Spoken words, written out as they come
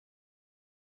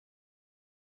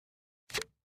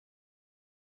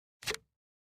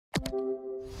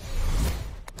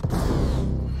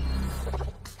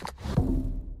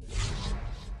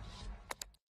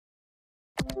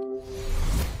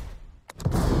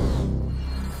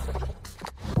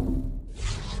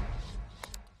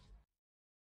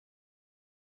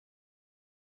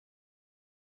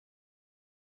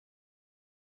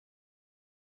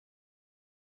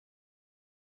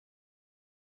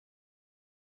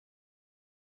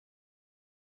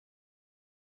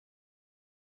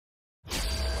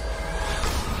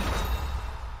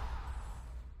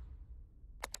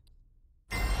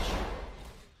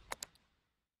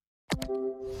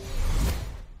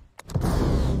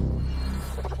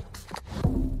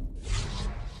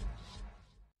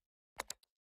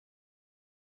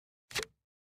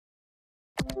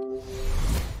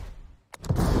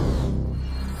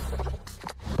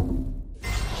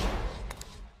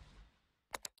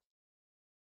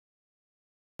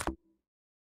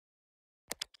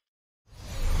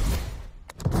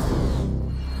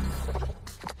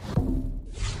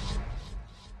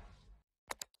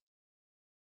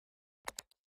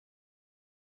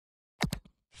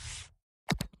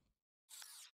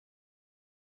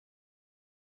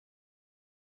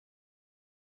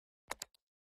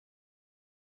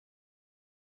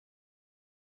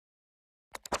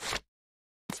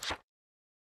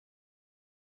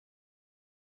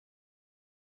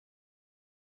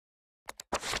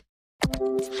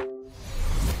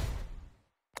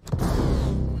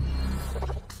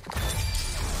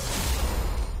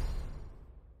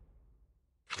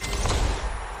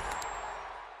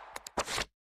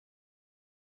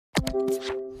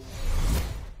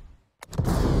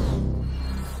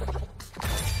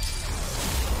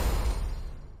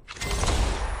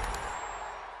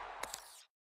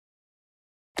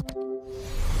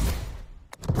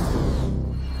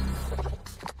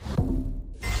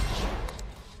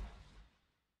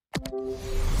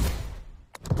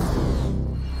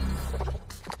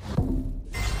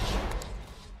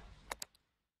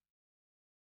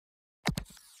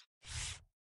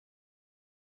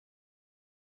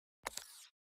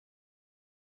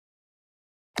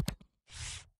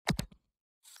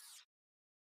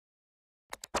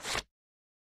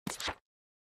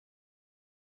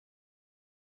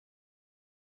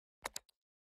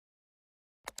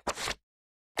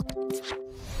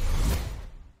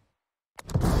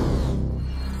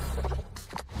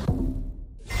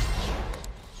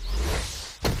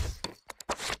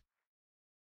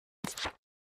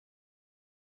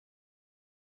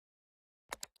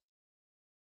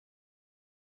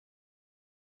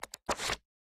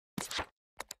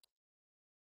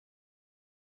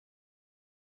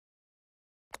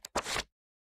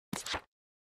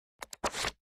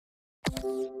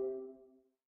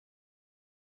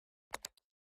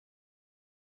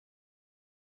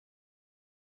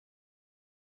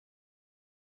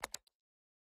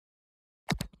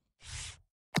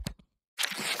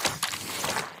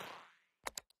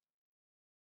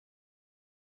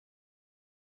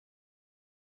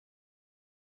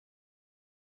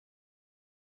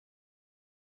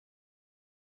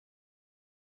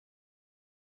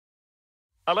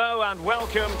Hello and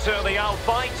welcome to the Al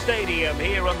Bayt Stadium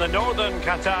here in the northern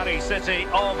Qatari city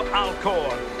of Al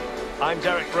Khor. I'm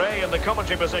Derek Ray in the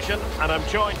commentary position and I'm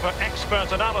joined for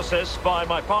expert analysis by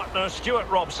my partner Stuart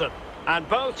Robson. And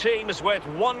both teams with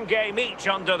one game each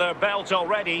under their belt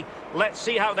already. Let's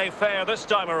see how they fare this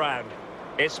time around.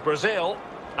 It's Brazil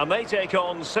and they take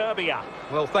on Serbia.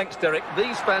 Well, thanks, Derek.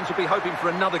 These fans will be hoping for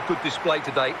another good display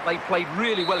today. They played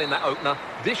really well in that opener.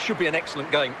 This should be an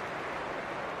excellent game.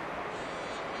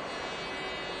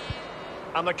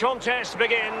 And the contest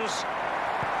begins.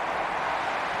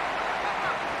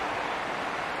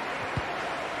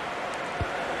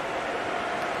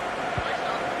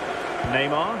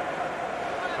 Neymar.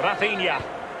 Rafinha.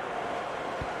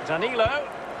 Danilo.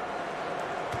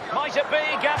 Might it be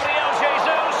Gabriel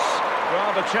Jesus?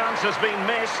 Well, the chance has been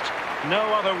missed.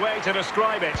 No other way to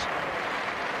describe it.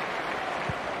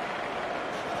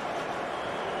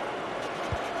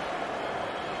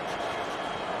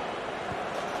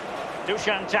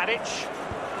 Dusan Tadic.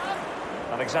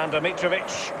 Alexander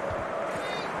Mitrovic.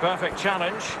 Perfect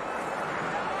challenge.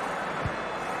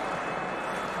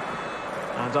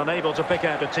 And unable to pick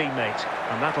out a teammate.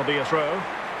 And that'll be a throw.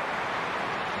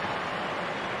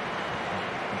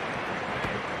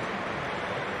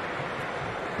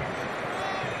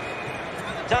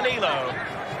 Danilo.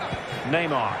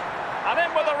 Neymar. And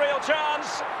in with a real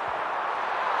chance.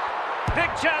 Big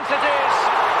chance it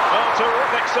is. Oh,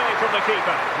 terrific save from the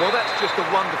keeper. Well, that's just a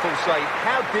wonderful save.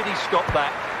 How did he stop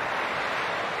that?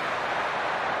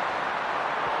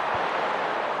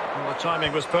 Well, the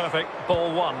timing was perfect.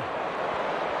 Ball one.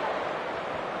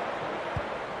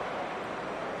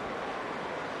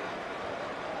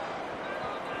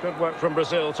 Good work from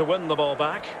Brazil to win the ball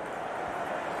back.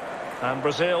 And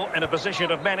Brazil in a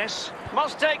position of menace.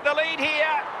 Must take the lead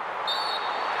here.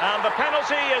 And the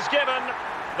penalty is given.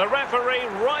 The referee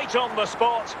right on the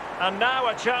spot. And now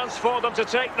a chance for them to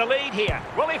take the lead here.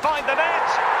 Will he find the net?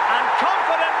 And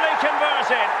confidently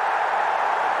converted.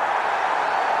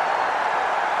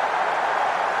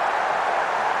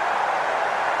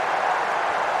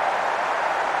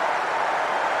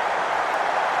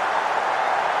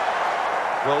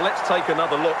 Well, let's take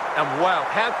another look. And wow,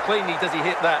 how cleanly does he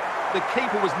hit that? The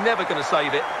keeper was never going to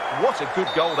save it. What a good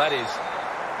goal that is.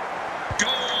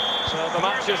 So the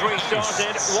match has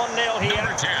restarted. 1-0 here.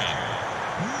 Number 10,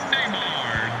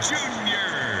 Neymar Jr.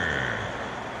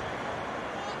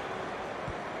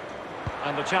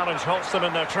 And the challenge halts them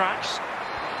in their tracks.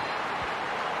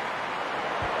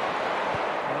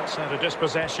 Well, that's how to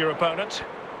dispossess your opponent.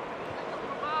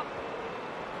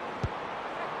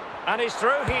 And he's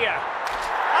through here.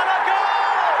 And a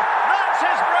goal! That's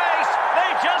his brace.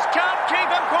 They just can't keep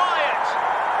him quiet.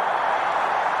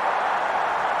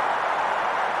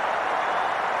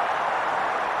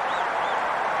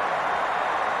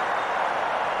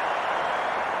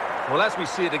 Well, as we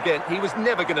see it again, he was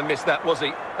never going to miss that, was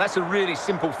he? That's a really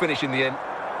simple finish in the end.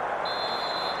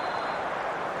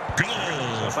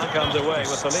 So back underway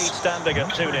with the lead standing at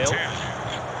 2-0.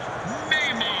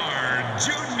 Neymar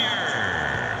Jr.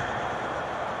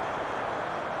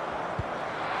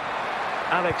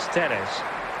 Alex Telles.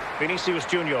 Vinicius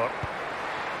Jr.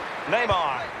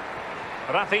 Neymar.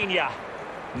 Rafinha.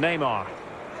 Neymar.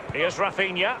 Here's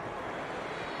Rafinha.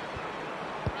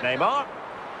 Neymar.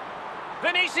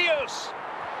 Vinicius!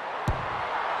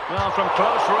 Well, from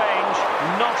close range,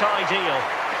 not ideal.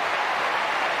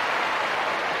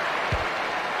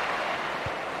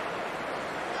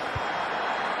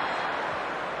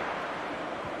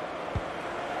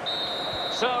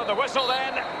 So, the whistle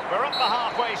then. We're up the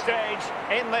halfway stage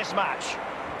in this match.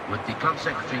 Would the club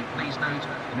secretary please note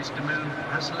Mr. Moon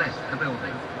has left the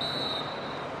building.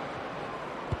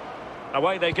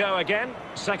 Away they go again.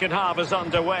 Second half is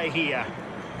underway here.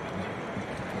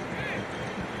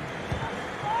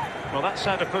 Well, that's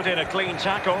how to put in a clean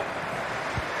tackle.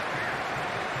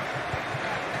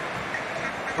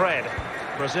 Fred.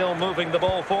 Brazil moving the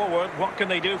ball forward. What can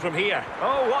they do from here?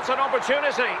 Oh, what an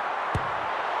opportunity.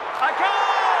 A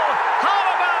goal!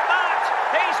 How about that?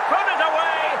 He's put it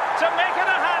away to make it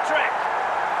a hat-trick.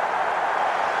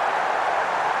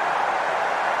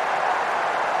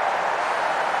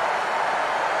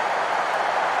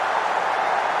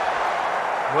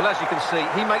 Well, as you can see,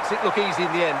 he makes it look easy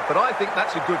in the end, but I think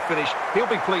that's a good finish. He'll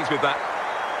be pleased with that.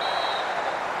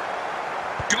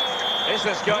 Is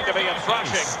this going to be a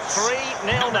thrashing?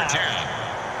 3-0 now. 10,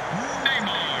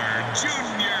 Neymar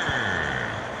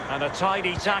Jr. And a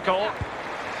tidy tackle.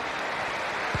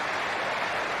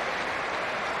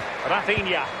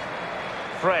 Rafinha.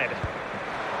 Fred.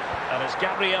 And it's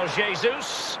Gabriel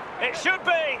Jesus. It should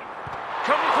be.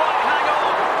 Couldn't quite hang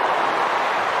on.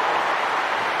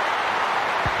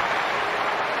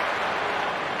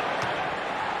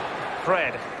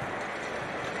 Fred.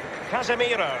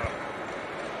 Casemiro.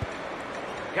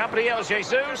 Gabriel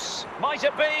Jesus. Might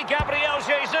it be Gabriel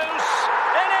Jesus?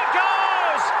 In it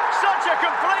goes! Such a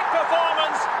complete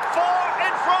performance. 4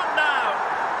 in front now.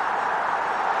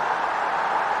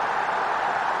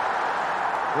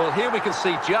 Well, here we can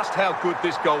see just how good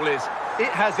this goal is.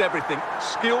 It has everything.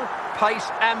 Skill,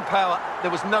 pace and power. There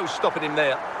was no stopping him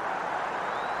there.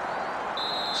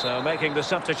 So making the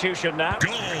substitution now.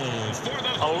 Goal for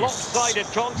the A lopsided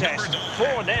contest.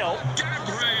 4-0.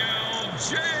 Gabriel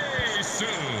Jesus.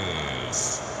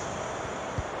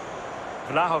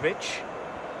 Vlahovic.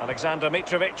 Alexander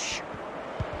Mitrovic.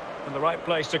 In the right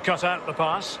place to cut out the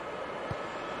pass.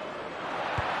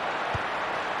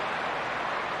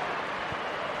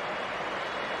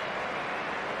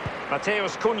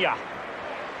 Mateus Cunha.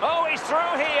 Oh, he's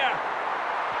through here.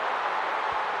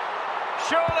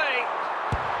 Surely.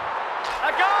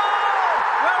 A goal!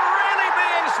 We're really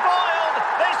being spoiled.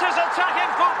 This is attacking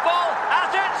football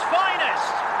at its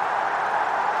finest.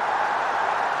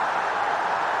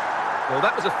 Well,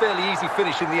 that was a fairly easy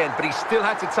finish in the end, but he still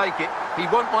had to take it. He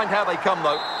won't mind how they come,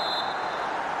 though.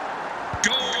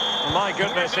 Goal. My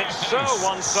goodness, it's so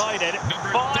one-sided.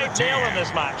 5-0 in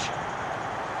this match.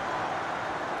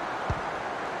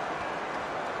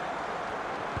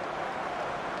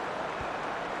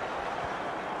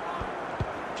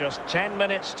 Just 10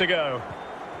 minutes to go.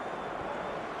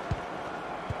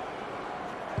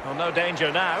 Well, no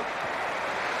danger now.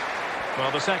 Well,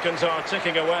 the seconds are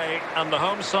ticking away, and the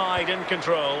home side in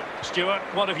control. Stuart,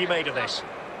 what have you made of this?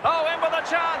 Oh, in with a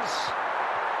chance!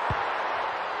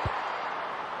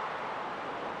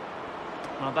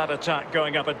 Well, that attack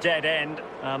going up a dead end,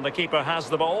 and the keeper has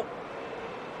the ball.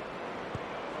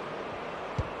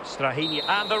 Strahinja,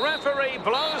 and the referee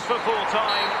blows for full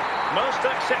time. Most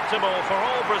acceptable for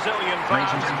all Brazilian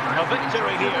fans. A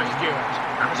victory here, Stuart.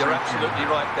 You're absolutely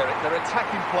right, Derek. Their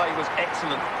attacking play was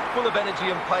excellent, full of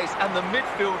energy and pace, and the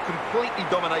midfield completely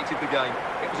dominated the game.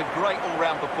 It was a great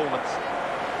all-round performance.